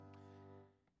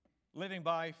Living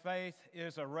by faith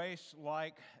is a race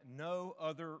like no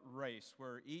other race,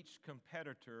 where each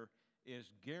competitor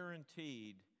is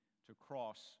guaranteed to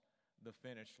cross the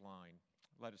finish line.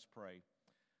 Let us pray.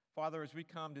 Father, as we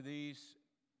come to these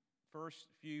first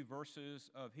few verses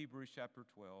of Hebrews chapter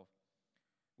 12,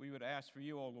 we would ask for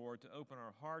you, O Lord, to open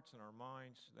our hearts and our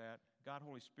minds, that, God,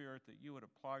 Holy Spirit, that you would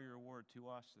apply your word to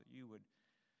us, that you would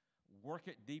work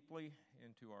it deeply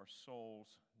into our souls,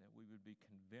 that we would be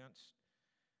convinced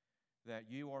that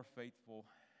you are faithful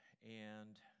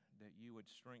and that you would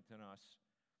strengthen us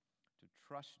to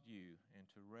trust you and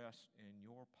to rest in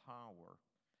your power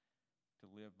to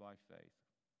live by faith.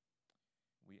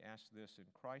 We ask this in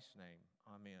Christ's name.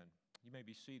 Amen. You may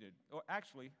be seated. Or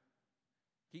actually,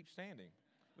 keep standing.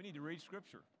 We need to read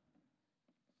Scripture.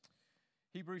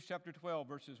 Hebrews chapter 12,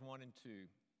 verses 1 and 2.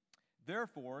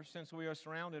 Therefore, since we are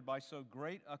surrounded by so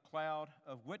great a cloud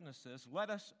of witnesses, let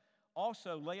us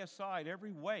also lay aside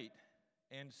every weight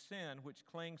and sin which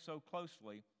clings so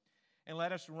closely, and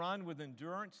let us run with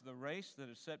endurance the race that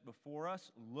is set before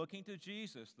us, looking to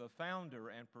Jesus, the founder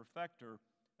and perfecter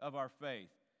of our faith,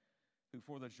 who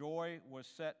for the joy was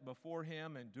set before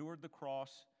him endured the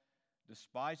cross,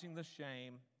 despising the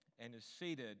shame, and is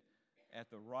seated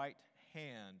at the right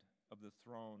hand of the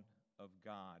throne of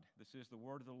God. This is the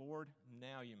word of the Lord.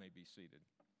 Now you may be seated.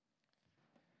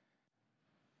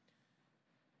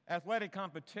 Athletic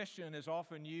competition is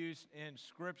often used in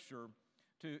Scripture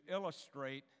to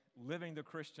illustrate living the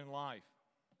Christian life.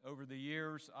 Over the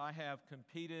years, I have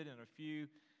competed in a few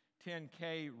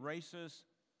 10K races.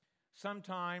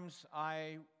 Sometimes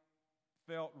I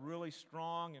felt really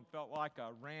strong and felt like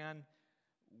I ran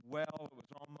well. It was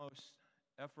almost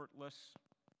effortless.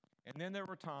 And then there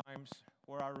were times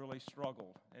where I really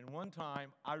struggled. And one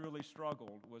time I really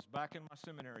struggled was back in my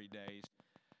seminary days.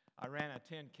 I ran a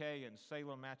 10K in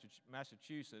Salem,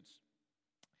 Massachusetts.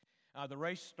 The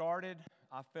race started.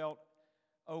 I felt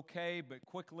okay, but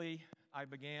quickly I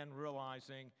began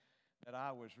realizing that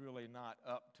I was really not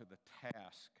up to the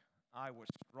task. I was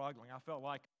struggling. I felt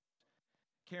like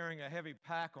carrying a heavy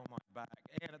pack on my back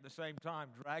and at the same time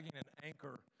dragging an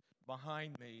anchor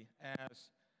behind me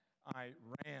as I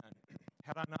ran.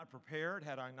 Had I not prepared,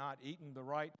 had I not eaten the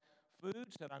right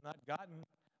foods, had I not gotten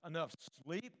enough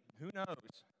sleep, who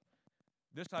knows?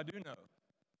 This I do know.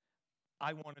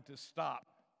 I wanted to stop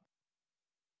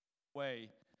away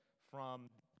from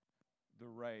the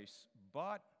race,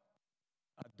 but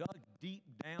I dug deep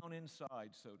down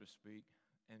inside, so to speak,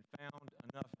 and found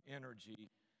enough energy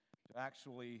to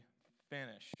actually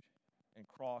finish and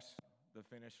cross the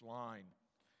finish line.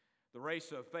 The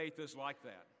race of faith is like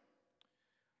that.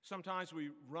 Sometimes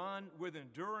we run with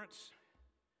endurance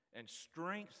and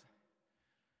strength,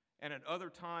 and at other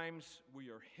times we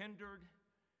are hindered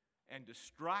and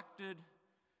distracted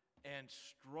and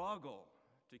struggle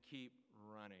to keep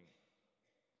running.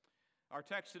 Our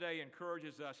text today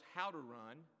encourages us how to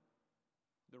run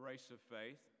the race of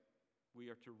faith. We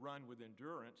are to run with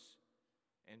endurance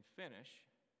and finish.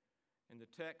 And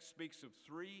the text speaks of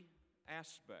three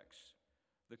aspects: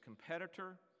 the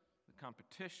competitor, the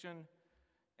competition,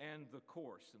 and the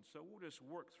course. And so we'll just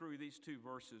work through these two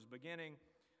verses, beginning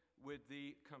with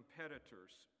the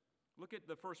competitors. Look at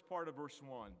the first part of verse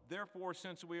 1. Therefore,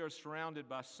 since we are surrounded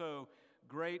by so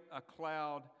great a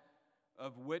cloud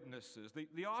of witnesses.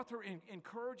 The author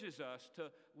encourages us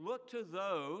to look to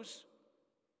those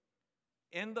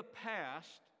in the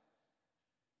past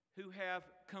who have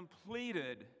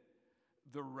completed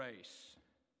the race.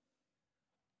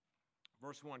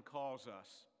 Verse 1 calls us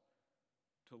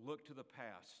to look to the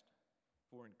past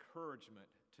for encouragement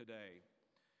today.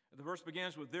 The verse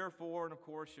begins with therefore, and of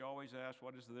course you always ask,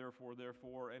 what is the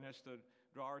therefore? And it's to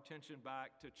draw our attention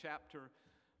back to chapter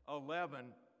 11.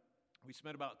 We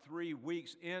spent about 3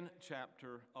 weeks in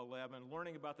chapter 11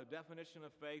 learning about the definition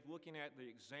of faith, looking at the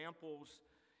examples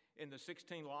in the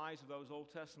 16 lives of those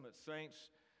Old Testament saints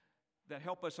that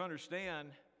help us understand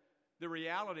the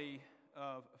reality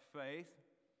of faith.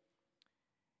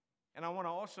 And I want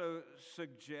to also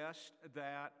suggest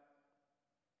that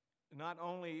not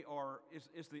only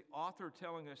is the author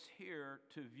telling us here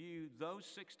to view those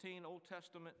 16 Old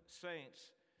Testament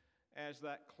saints as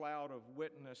that cloud of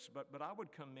witness, but I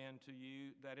would commend to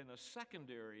you that in a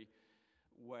secondary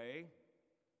way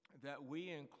that we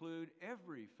include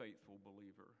every faithful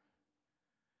believer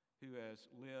who has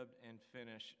lived and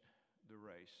finished the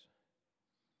race.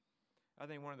 I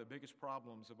think one of the biggest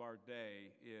problems of our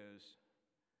day is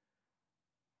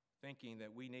thinking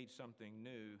that we need something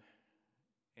new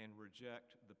and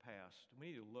reject the past. We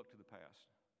need to look to the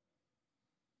past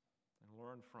and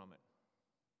learn from it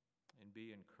and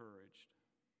be encouraged.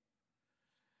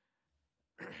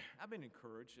 I've been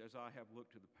encouraged as I have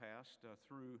looked to the past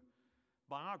through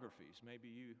biographies. Maybe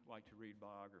you like to read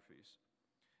biographies.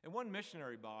 And one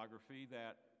missionary biography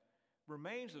that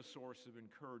remains a source of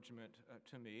encouragement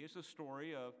to me is the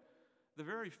story of the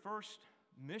very first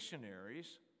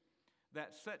missionaries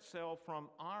that set sail from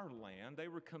our land. They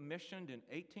were commissioned in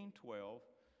 1812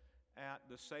 at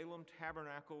the Salem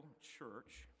Tabernacle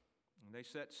Church. And they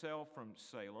set sail from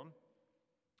Salem.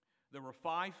 There were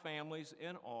 5 families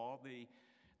in all.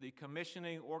 The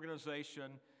commissioning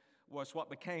organization was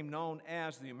what became known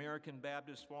as the American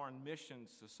Baptist Foreign Mission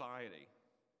Society.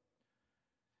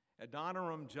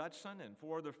 Adoniram Judson and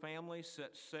 4 other families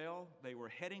set sail. They were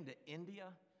heading to India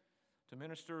to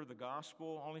minister the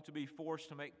gospel, only to be forced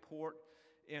to make port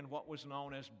in what was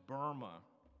known as Burma,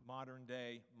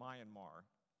 modern-day Myanmar.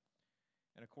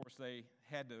 And of course, they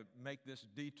had to make this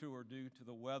detour due to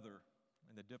the weather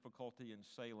and the difficulty in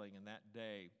sailing in that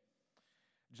day.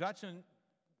 Judson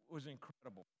was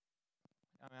incredible.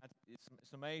 I mean,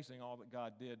 it's amazing all that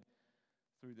God did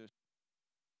through this.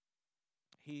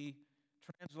 He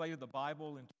translated the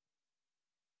Bible into.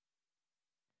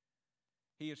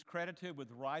 He is credited with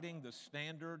writing the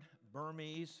standard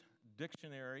Burmese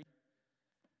dictionary.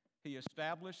 He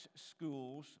established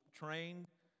schools, trained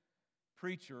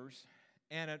preachers,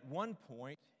 and at one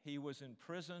point he was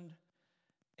imprisoned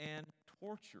and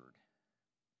tortured.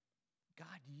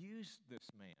 God used this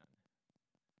man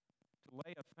to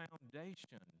lay a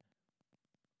foundation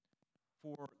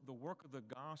for the work of the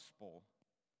gospel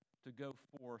to go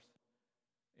forth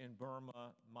in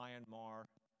Burma, Myanmar,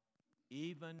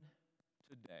 even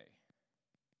today.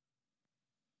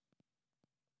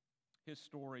 His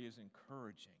story is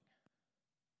encouraging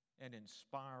and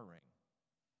inspiring.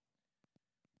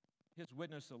 His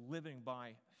witness of living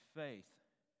by faith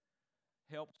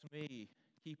helps me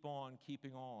keep on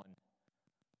keeping on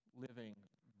living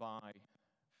by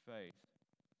faith.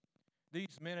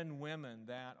 These men and women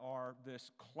that are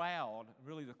this cloud,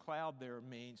 really the cloud there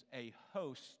means a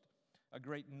host, a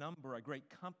great number, a great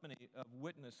company of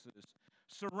witnesses,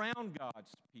 surround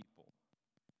God's people,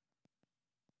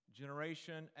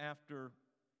 generation after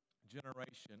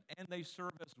generation, and they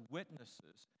serve as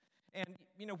witnesses. And,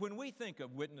 you know, when we think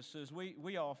of witnesses,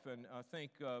 we often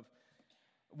think of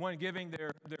one giving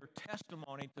their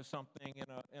testimony to something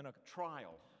in a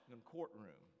trial, in a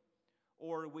courtroom.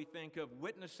 Or we think of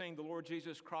witnessing the Lord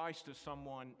Jesus Christ to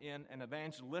someone in an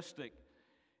evangelistic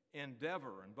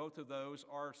endeavor. And both of those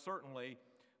are certainly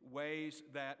ways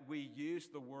that we use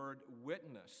the word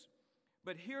witness.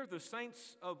 But here the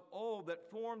saints of old that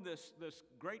formed this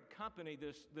great company,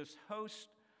 this host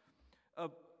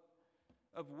of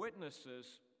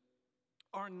witnesses,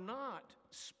 are not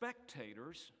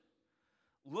spectators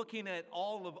looking at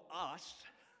all of us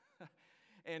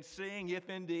and seeing if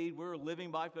indeed we're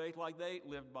living by faith like they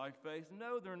lived by faith.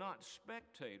 No, they're not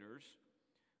spectators.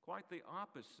 Quite the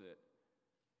opposite.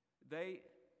 They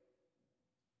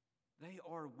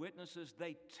are witnesses.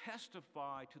 They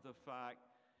testify to the fact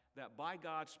that by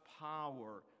God's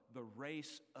power, the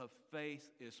race of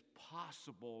faith is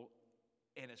possible,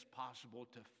 and it's possible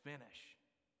to finish.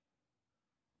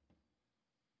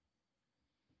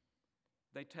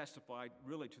 They testified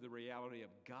really to the reality of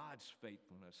God's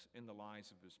faithfulness in the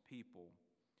lives of His people.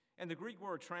 And the Greek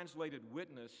word translated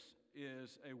witness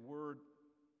is a word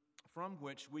from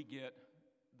which we get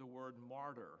the word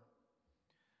martyr.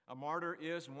 A martyr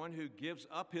is one who gives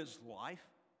up his life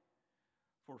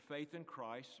for faith in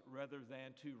Christ rather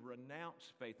than to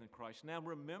renounce faith in Christ. Now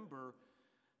remember,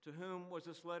 to whom was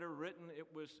this letter written? It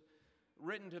was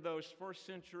written to those first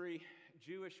century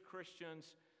Jewish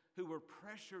Christians who were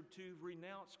pressured to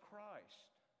renounce Christ.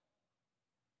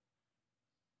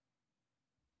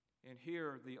 And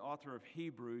here the author of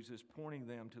Hebrews is pointing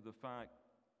them to the fact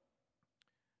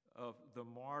of the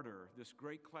martyr, this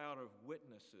great cloud of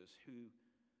witnesses who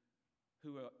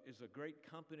is a great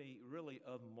company really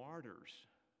of martyrs.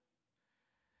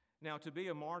 Now, to be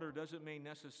a martyr doesn't mean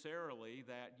necessarily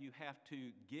that you have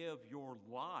to give your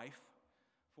life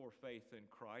for faith in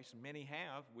Christ. Many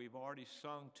have. We've already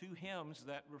sung 2 hymns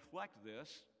that reflect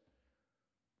this.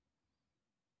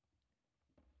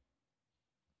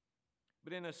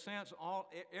 But in a sense,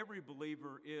 every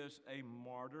believer is a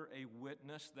martyr, a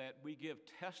witness, that we give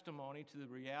testimony to the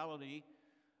reality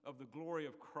of the glory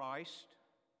of Christ.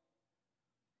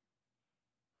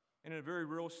 And in a very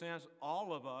real sense,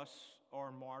 all of us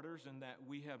are martyrs in that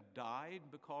we have died,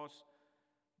 because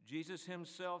Jesus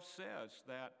Himself says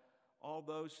that all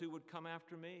those who would come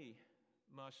after me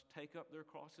must take up their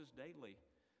crosses daily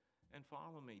and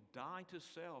follow me. Die to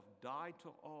self, die to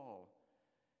all,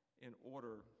 in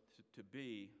order to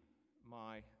be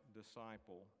my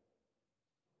disciple.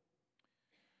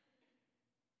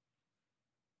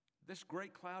 this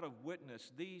great cloud of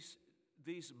witness, these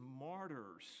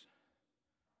martyrs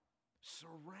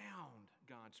surround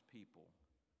God's people.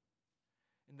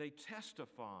 And they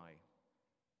testify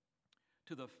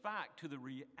to the fact, to the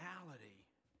reality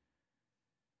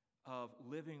of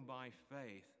living by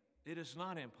faith. It is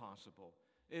not impossible.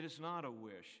 It is not a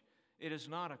wish. It is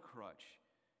not a crutch.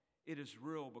 It is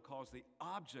real because the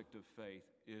object of faith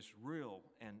is real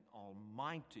and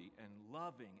almighty and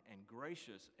loving and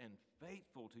gracious and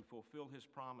faithful to fulfill His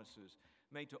promises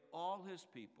made to all His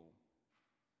people.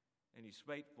 And He's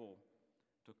faithful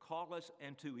to call us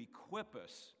and to equip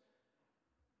us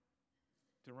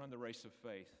to run the race of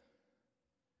faith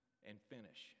and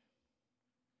finish.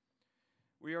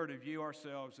 We are to view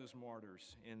ourselves as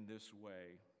martyrs in this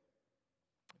way.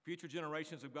 Future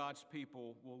generations of God's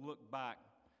people will look back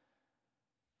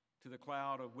to the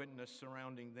cloud of witness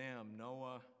surrounding them,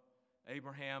 Noah,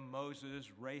 Abraham, Moses,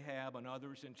 Rahab, and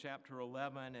others in chapter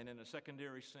 11, and in a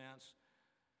secondary sense,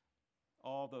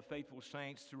 all the faithful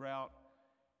saints throughout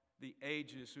the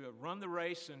ages who have run the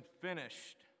race and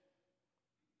finished.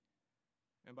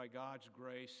 And by God's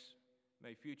grace,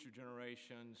 may future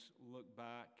generations look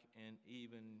back and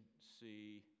even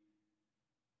see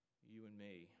you and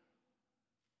me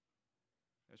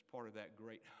as part of that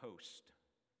great host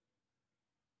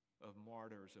of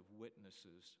martyrs, of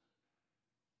witnesses,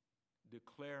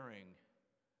 declaring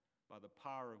by the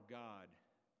power of God,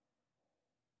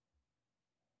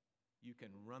 you can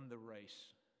run the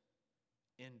race,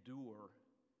 endure,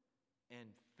 and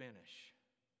finish.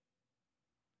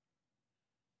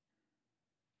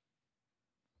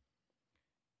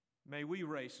 May we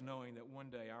race knowing that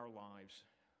one day our lives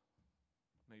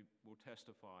will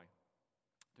testify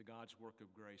to God's work of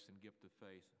grace and gift of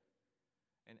faith,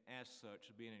 and as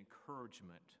such be an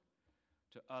encouragement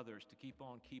to others to keep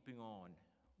on keeping on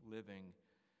living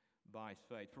by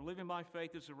faith. For living by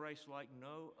faith is a race like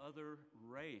no other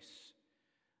race,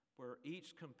 where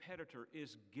each competitor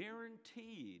is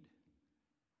guaranteed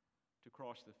to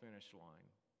cross the finish line.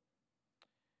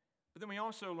 But then we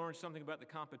also learn something about the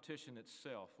competition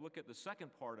itself. Look at the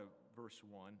second part of verse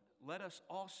 1. Let us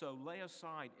also lay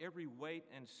aside every weight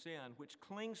and sin which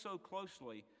clings so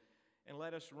closely, and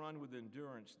let us run with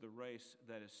endurance the race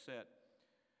that is set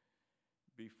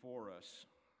before us.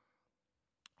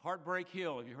 Heartbreak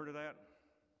Hill, have you heard of that?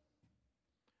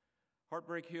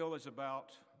 Heartbreak Hill is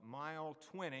about mile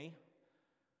 20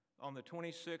 on the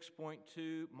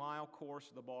 26.2 mile course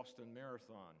of the Boston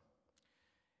Marathon.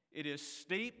 It is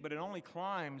steep, but it only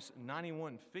climbs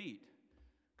 91 feet.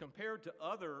 Compared to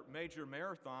other major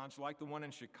marathons like the one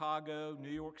in Chicago, New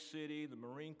York City, the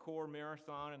Marine Corps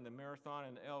Marathon, and the marathon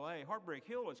in LA, Heartbreak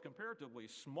Hill is comparatively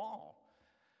small.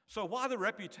 So why the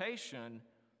reputation,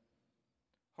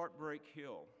 Heartbreak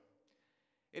Hill?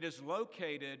 It is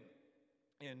located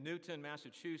in Newton,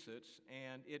 Massachusetts,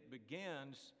 and it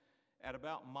begins at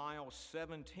about mile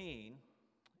 17.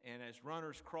 And as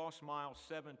runners cross mile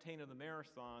 17 of the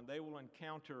marathon, they will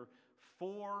encounter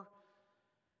 4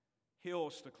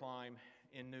 hills to climb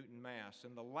in Newton, Mass.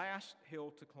 And the last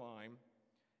hill to climb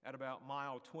at about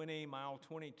mile 20, mile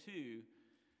 22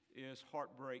 is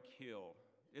Heartbreak Hill.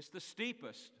 It's the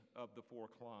steepest of the 4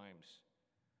 climbs.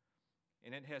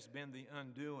 And it has been the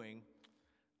undoing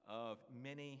of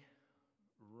many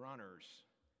runners.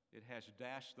 It has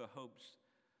dashed the hopes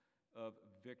of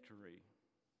victory.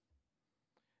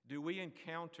 Do we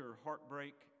encounter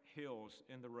heartbreak hills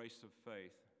in the race of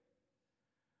faith?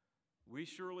 We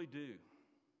surely do.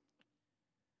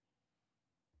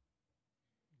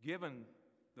 Given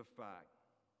the fact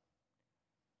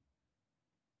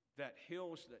that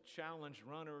hills that challenge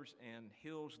runners and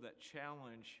hills that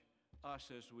challenge us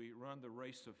as we run the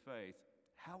race of faith,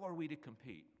 how are we to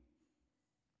compete?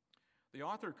 The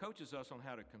author coaches us on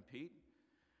how to compete.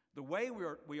 The way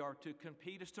we are to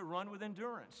compete is to run with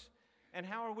endurance. And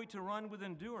how are we to run with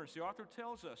endurance? The author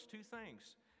tells us 2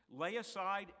 things. Lay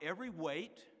aside every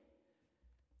weight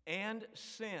and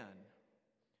sin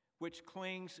which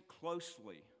clings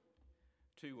closely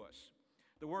to us.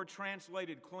 The word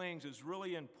translated clings is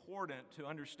really important to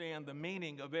understand the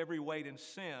meaning of every weight and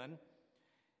sin.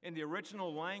 In the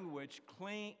original language,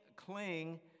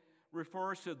 cling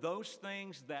refers to those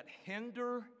things that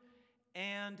hinder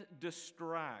and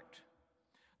distract.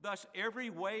 Thus,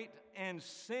 every weight and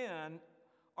sin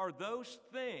are those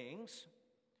things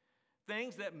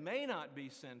that may not be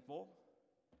sinful,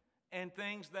 and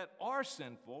things that are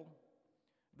sinful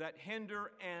that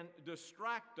hinder and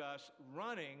distract us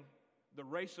running the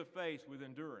race of faith with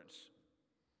endurance.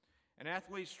 An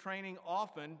athlete's training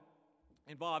often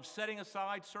involves setting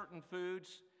aside certain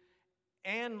foods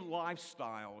and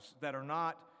lifestyles that are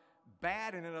not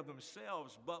bad in and of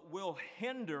themselves, but will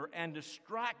hinder and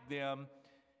distract them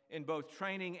in both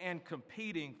training and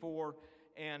competing for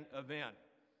an event.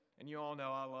 And you all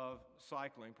know I love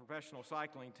cycling. Professional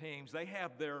cycling teams, they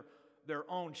have their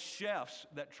own chefs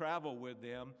that travel with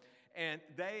them, and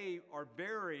they are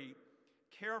very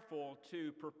careful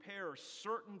to prepare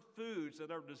certain foods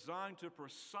that are designed to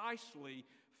precisely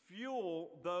fuel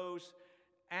those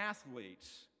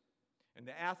athletes. And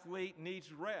the athlete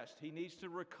needs rest. He needs to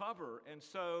recover. And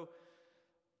so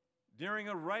during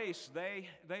a race, they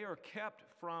are kept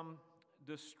from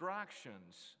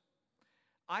distractions.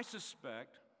 I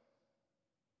suspect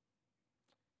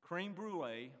creme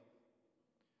brulee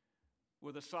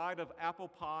with a side of apple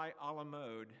pie a la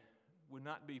mode would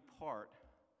not be part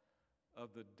of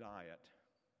the diet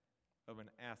of an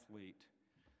athlete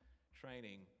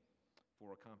training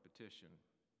for a competition.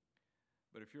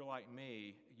 But if you're like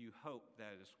me, you hope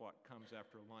that is what comes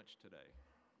after lunch today.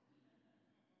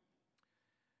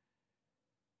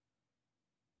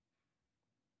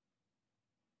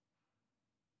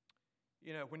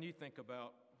 You know, when you think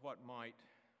about what might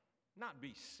not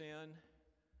be sin,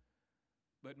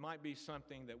 but might be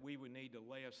something that we would need to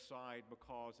lay aside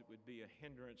because it would be a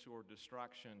hindrance or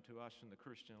distraction to us in the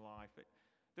Christian life,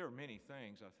 there are many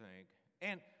things, I think.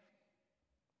 And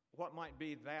what might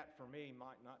be that for me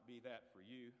might not be that for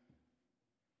you.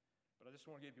 But I just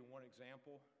want to give you one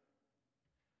example.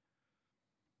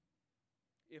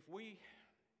 If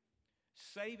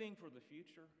saving for the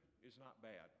future is not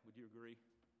bad, would you agree?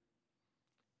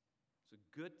 It's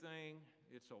a good thing.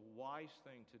 It's a wise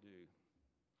thing to do.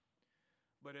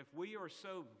 But if we are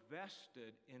so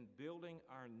vested in building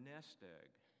our nest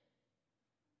egg,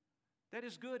 that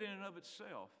is good in and of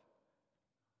itself.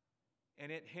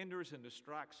 And it hinders and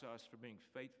distracts us from being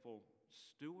faithful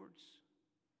stewards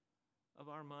of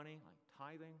our money, like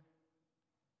tithing,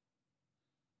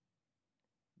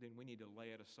 then we need to lay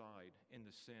it aside in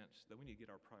the sense that we need to get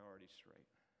our priorities straight.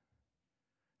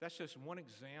 That's just one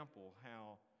example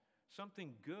how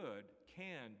something good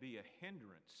can be a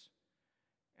hindrance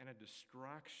and a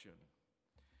distraction.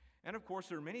 And of course,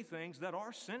 there are many things that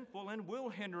are sinful and will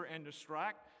hinder and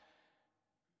distract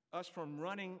us from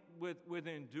running with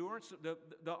endurance.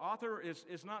 The author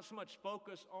is not so much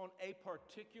focused on a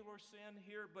particular sin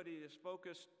here, but he is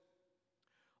focused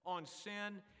on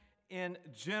sin in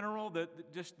general,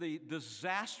 just the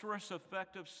disastrous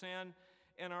effect of sin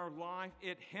in our life.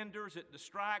 It hinders, it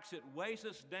distracts, it weighs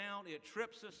us down, it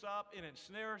trips us up, it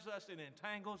ensnares us, it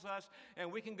entangles us,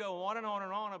 and we can go on and on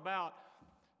and on about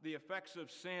the effects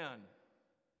of sin.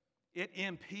 It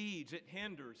impedes, it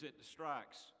hinders, it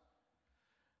distracts.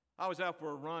 I was out for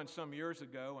a run some years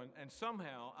ago, and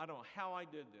somehow, I don't know how I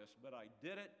did this, but I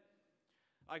did it.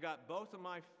 I got both of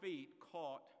my feet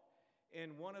caught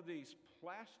in one of these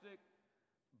plastic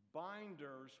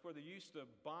binders where they used to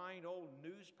bind old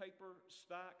newspaper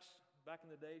stacks. Back in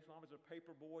the days when I was a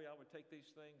paper boy, I would take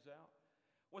these things out.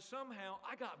 Well, somehow,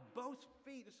 I got both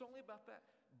feet, it's only about that,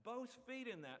 both feet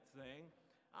in that thing.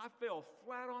 I fell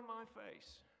flat on my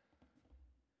face.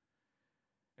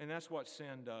 And that's what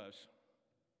sin does.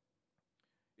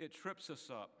 It trips us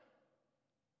up.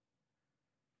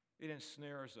 It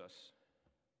ensnares us.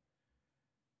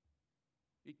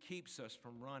 It keeps us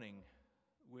from running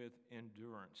with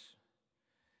endurance.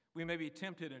 We may be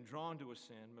tempted and drawn to a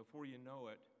sin. Before you know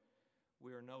it,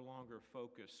 we are no longer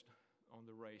focused on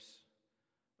the race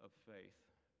of faith.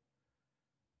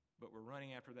 But we're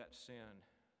running after that sin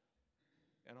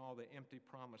and all the empty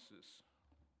promises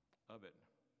of it.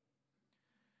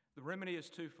 The remedy is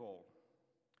twofold.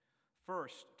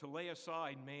 First, to lay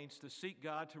aside means to seek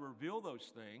God to reveal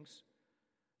those things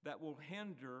that will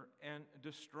hinder and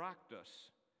distract us,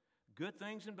 good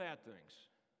things and bad things,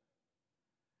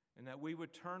 and that we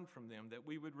would turn from them, that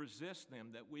we would resist them,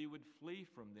 that we would flee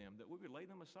from them, that we would lay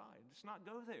them aside. Let's not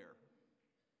go there.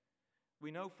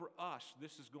 We know for us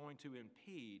this is going to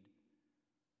impede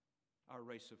our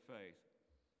race of faith.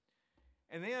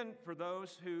 And then for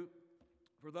those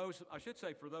of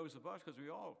us, because we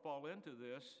all fall into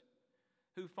this,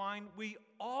 who find we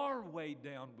are weighed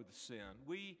down with sin.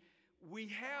 We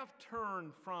have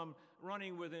turned from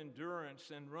running with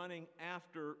endurance and running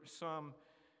after some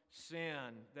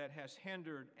sin that has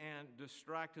hindered and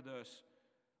distracted us.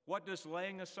 What does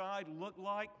laying aside look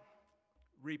like?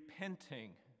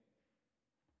 Repenting,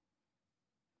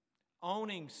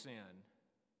 owning sin,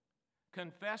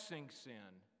 confessing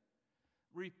sin,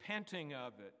 repenting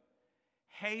of it,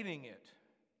 hating it.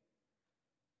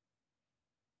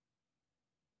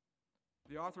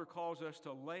 The author calls us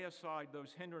to lay aside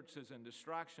those hindrances and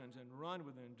distractions and run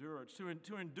with endurance.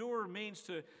 To endure means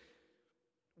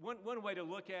one way to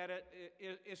look at it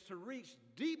is to reach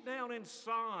deep down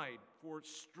inside for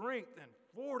strength and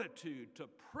fortitude to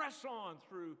press on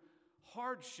through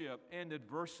hardship and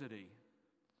adversity.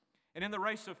 And in the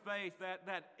race of faith,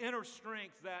 that inner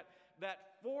strength, that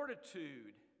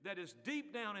fortitude that is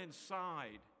deep down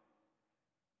inside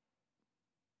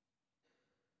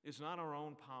is not our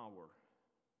own power.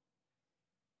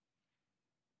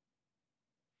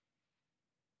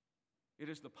 It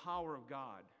is the power of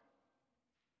God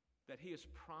that He has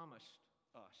promised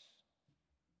us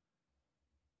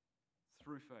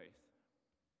through faith.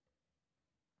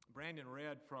 Brandon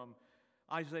read from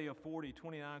Isaiah 40,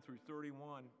 29 through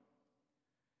 31.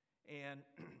 And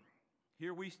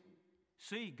here we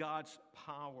see God's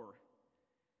power.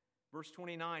 Verse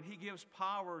 29, He gives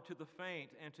power to the faint,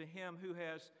 and to him who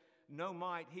has no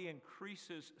might, He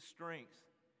increases strength.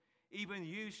 Even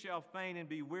youth shall faint and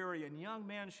be weary, and young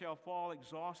men shall fall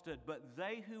exhausted. But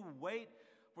they who wait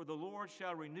for the Lord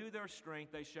shall renew their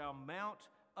strength. They shall mount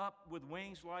up with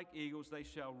wings like eagles. They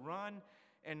shall run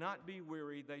and not be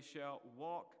weary. They shall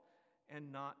walk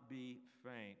and not be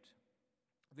faint.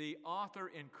 The author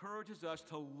encourages us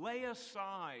to lay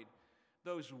aside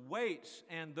those weights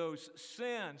and those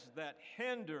sins that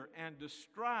hinder and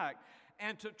distract,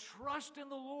 and to trust in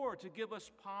the Lord to give us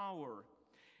power.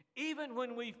 Even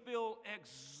when we feel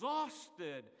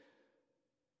exhausted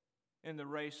in the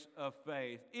race of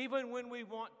faith, even when we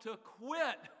want to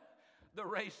quit the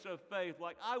race of faith,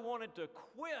 like I wanted to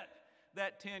quit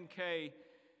that 10K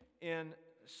in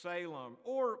Salem,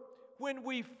 or when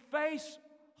we face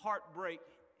Heartbreak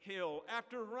Hill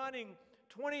after running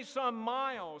 20-some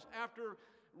miles, after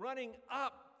running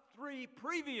up 3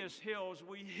 previous hills,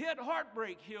 we hit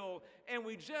Heartbreak Hill and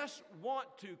we just want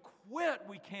to quit.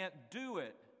 We can't do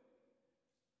it.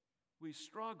 We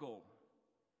struggle.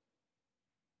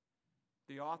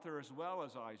 The author, as well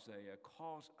as Isaiah,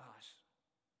 calls us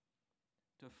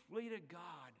to flee to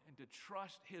God and to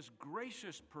trust His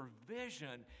gracious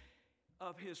provision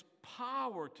of His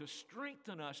power to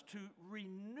strengthen us, to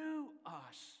renew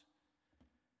us,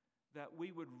 that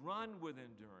we would run with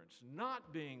endurance,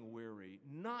 not being weary,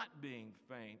 not being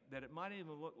faint, that it might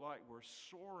even look like we're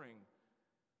soaring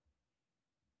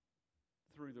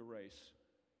through the race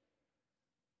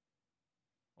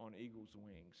on eagle's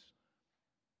wings.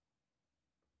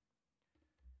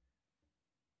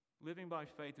 Living by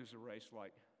faith is a race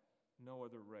like no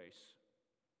other race,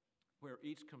 where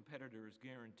each competitor is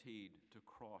guaranteed to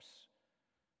cross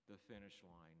the finish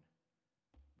line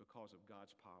because of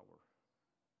God's power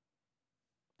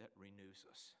that renews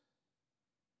us.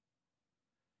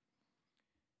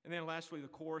 And then lastly, the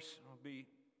course. I'll be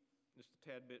just a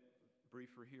tad bit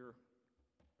briefer here.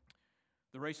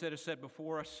 The race that is set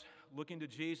before us, looking to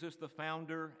Jesus, the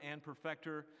founder and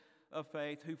perfecter of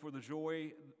faith, who for the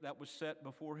joy that was set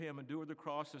before Him endured the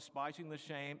cross, despising the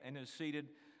shame, and is seated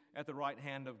at the right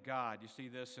hand of God. You see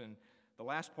this in the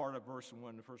last part of verse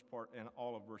 1, the first part, and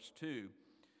all of verse 2.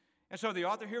 And so the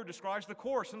author here describes the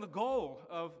course and the goal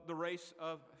of the race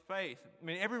of faith. I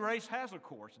mean, every race has a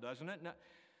course, doesn't it?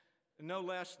 No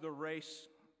less the race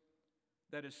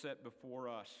that is set before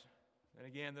us. And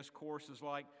again, this course is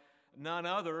like none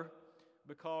other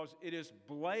because it is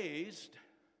blazed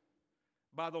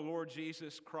by the Lord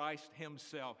Jesus Christ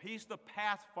Himself. He's the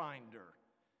pathfinder.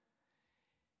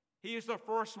 He is the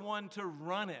first one to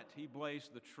run it. He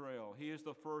blazed the trail. He is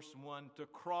the first one to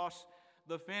cross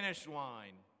the finish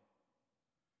line.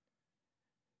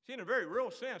 See, in a very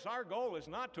real sense, our goal is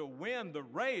not to win the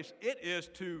race. It is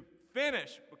to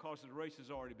finish, because the race has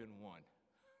already been won.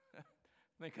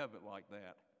 Think of it like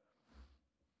that.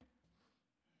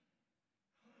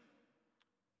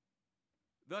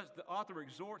 Thus, the author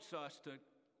exhorts us to,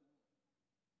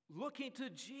 looking to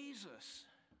Jesus,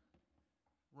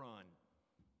 run.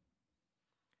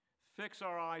 Fix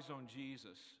our eyes on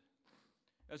Jesus.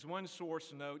 As one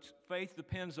source notes, faith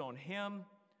depends on Him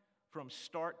from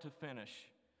start to finish.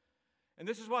 And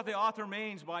this is what the author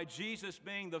means by Jesus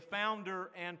being the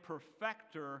founder and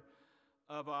perfecter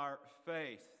of our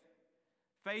faith.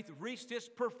 Faith reached its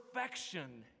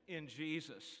perfection in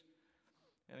Jesus.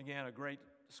 And again, a great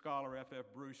scholar, F.F.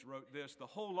 Bruce, wrote this: the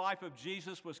whole life of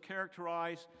Jesus was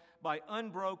characterized by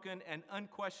unbroken and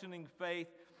unquestioning faith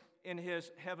in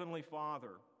His heavenly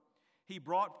Father. He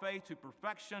brought faith to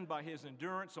perfection by His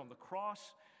endurance on the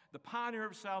cross. The pioneer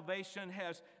of salvation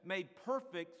has made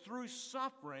perfect through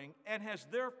suffering and has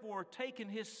therefore taken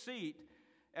His seat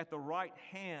at the right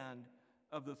hand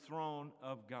of the throne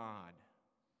of God.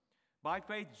 By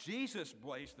faith, Jesus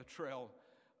blazed the trail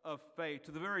of faith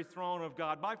to the very throne of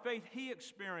God. By faith, He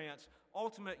experienced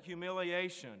ultimate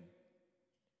humiliation.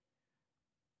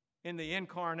 in the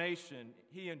incarnation.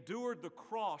 He endured the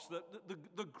cross,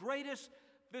 the greatest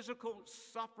physical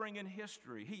suffering in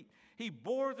history. He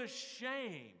bore the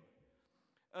shame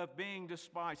of being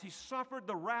despised. He suffered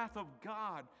the wrath of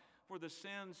God for the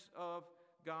sins of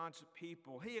God's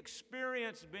people. He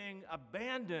experienced being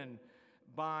abandoned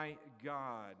by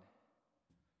God.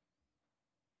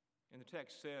 And the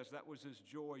text says that was his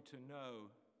joy to know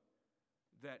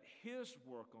that his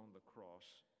work on the cross,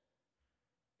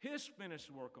 his finished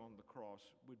work on the cross,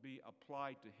 would be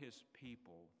applied to his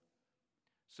people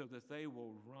so that they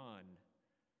will run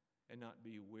and not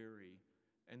be weary,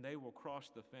 and they will cross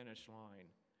the finish line,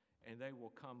 and they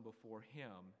will come before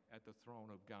him at the throne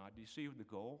of God. Do you see the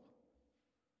goal?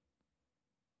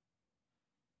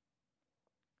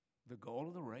 The goal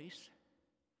of the race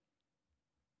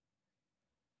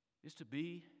is to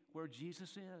be where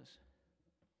Jesus is,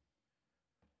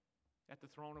 at the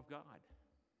throne of God.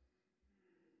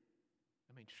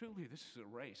 I mean, truly, this is a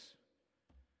race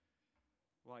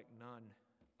like none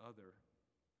other.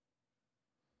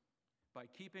 By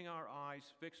keeping our eyes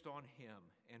fixed on him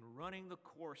and running the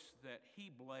course that he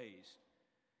blazed,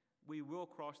 we will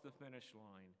cross the finish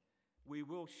line. We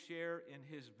will share in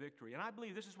his victory. And I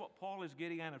believe this is what Paul is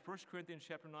getting at in 1 Corinthians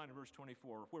chapter 9 and verse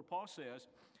 24, where Paul says,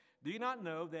 "Do you not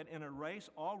know that in a race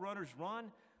all runners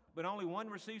run, but only one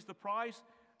receives the prize?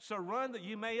 So run that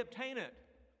you may obtain it."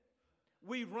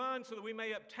 We run so that we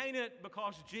may obtain it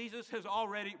because Jesus has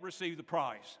already received the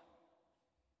prize.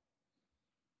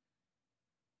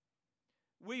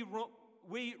 We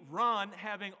run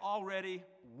having already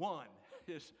won,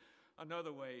 is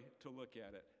another way to look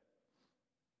at it.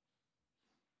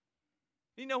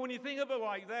 You know, when you think of it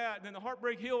like that, then the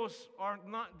Heartbreak Hills are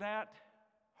not that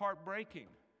heartbreaking.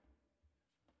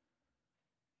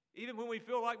 Even when we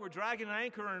feel like we're dragging an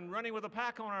anchor and running with a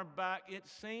pack on our back, it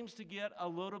seems to get a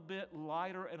little bit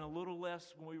lighter and a little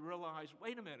less when we realize,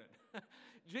 wait a minute,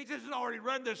 Jesus has already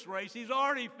run this race. He's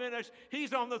already finished.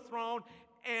 He's on the throne,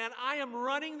 and I am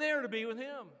running there to be with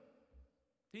him.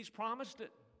 He's promised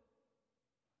it.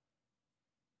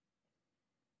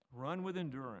 Run with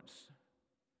endurance.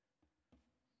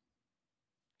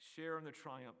 Share in the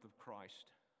triumph of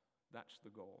Christ. That's the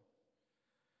goal.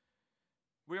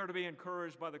 We are to be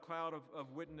encouraged by the cloud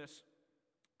of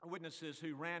witnesses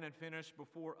who ran and finished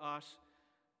before us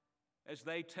as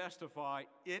they testify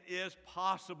it is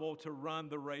possible to run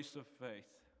the race of faith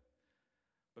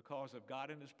because of God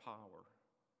and his power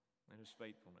and his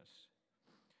faithfulness.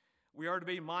 We are to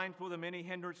be mindful of the many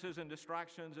hindrances and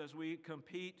distractions as we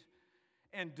compete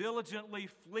and diligently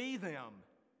flee them.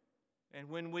 And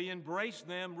when we embrace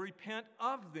them, repent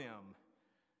of them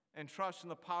and trust in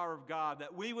the power of God,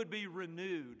 that we would be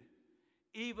renewed,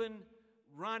 even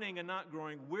running and not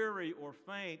growing weary or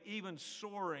faint, even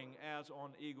soaring as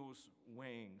on eagle's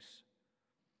wings.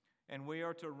 And we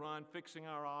are to run fixing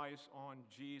our eyes on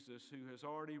Jesus, who has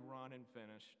already run and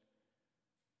finished,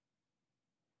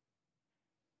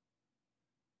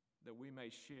 that we may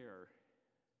share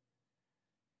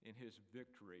in his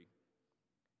victory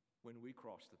when we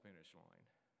cross the finish line.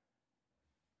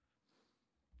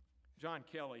 John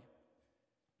Kelly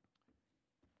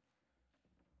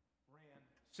ran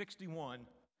 61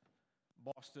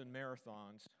 Boston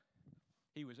marathons.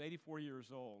 He was 84 years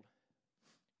old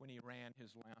when he ran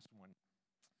his last one.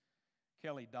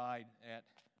 Kelly died at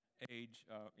age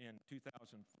in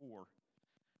 2004.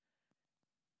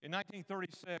 In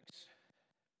 1936,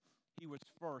 he was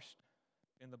first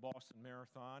in the Boston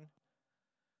Marathon,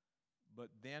 but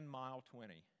then mile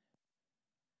 20.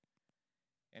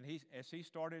 And as he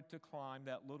started to climb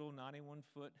that little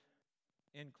 91-foot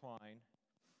incline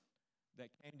that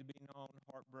came to be known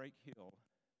Heartbreak Hill,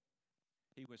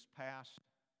 he was passed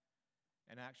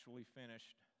and actually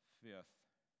finished fifth.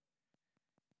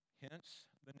 Hence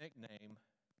the nickname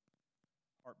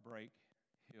Heartbreak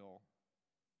Hill.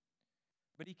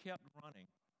 But he kept running.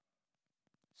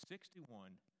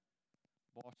 61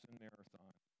 Boston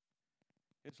Marathon.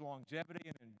 His longevity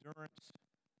and endurance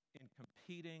in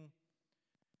competing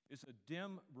is a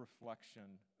dim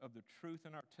reflection of the truth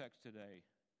in our text today,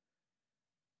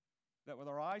 that with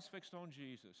our eyes fixed on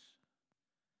Jesus,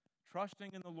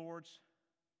 trusting in the Lord's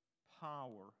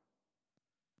power,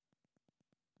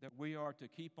 that we are to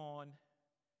keep on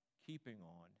keeping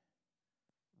on,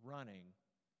 running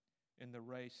in the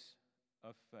race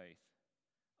of faith,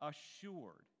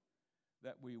 assured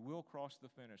that we will cross the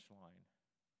finish line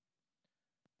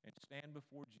and stand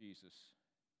before Jesus,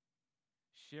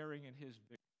 sharing in his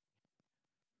victory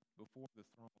before the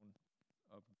throne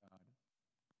of God.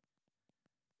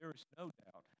 There is no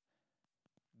doubt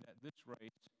that this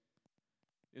race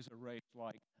is a race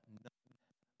like none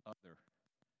other.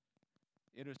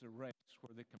 It is a race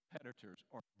where the competitors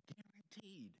are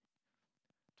guaranteed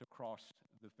to cross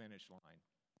the finish line.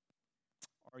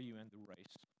 Are you in the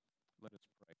race? Let us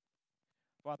pray.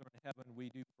 Father in heaven, we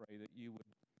do pray that you would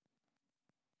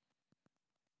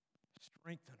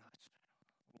strengthen us.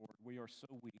 Lord, we are so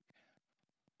weak.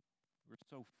 We're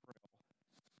so frail.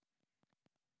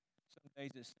 Some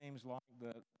days it seems like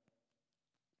the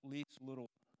least little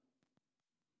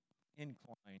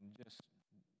incline just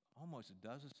almost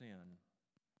does us in.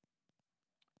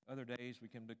 Other days we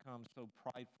can become so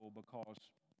prideful because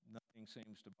nothing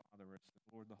seems to bother us.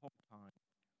 Lord, the whole time,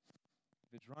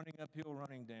 if it's running uphill,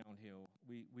 running downhill,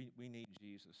 we need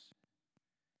Jesus.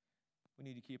 We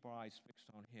need to keep our eyes fixed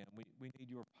on Him. We need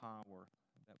your power,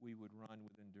 that we would run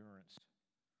with endurance,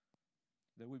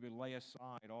 that we would lay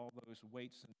aside all those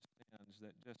weights and sins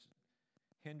that just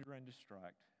hinder and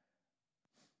distract,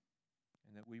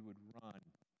 and that we would run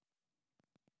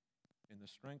in the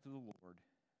strength of the Lord,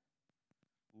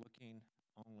 looking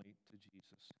only to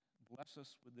Jesus. Bless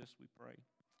us with this, we pray.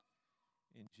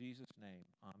 In Jesus' name,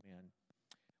 amen.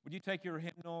 Would you take your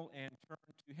hymnal and turn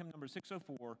to hymn number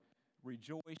 604,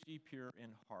 Rejoice Ye Pure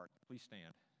in Heart. Please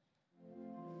stand.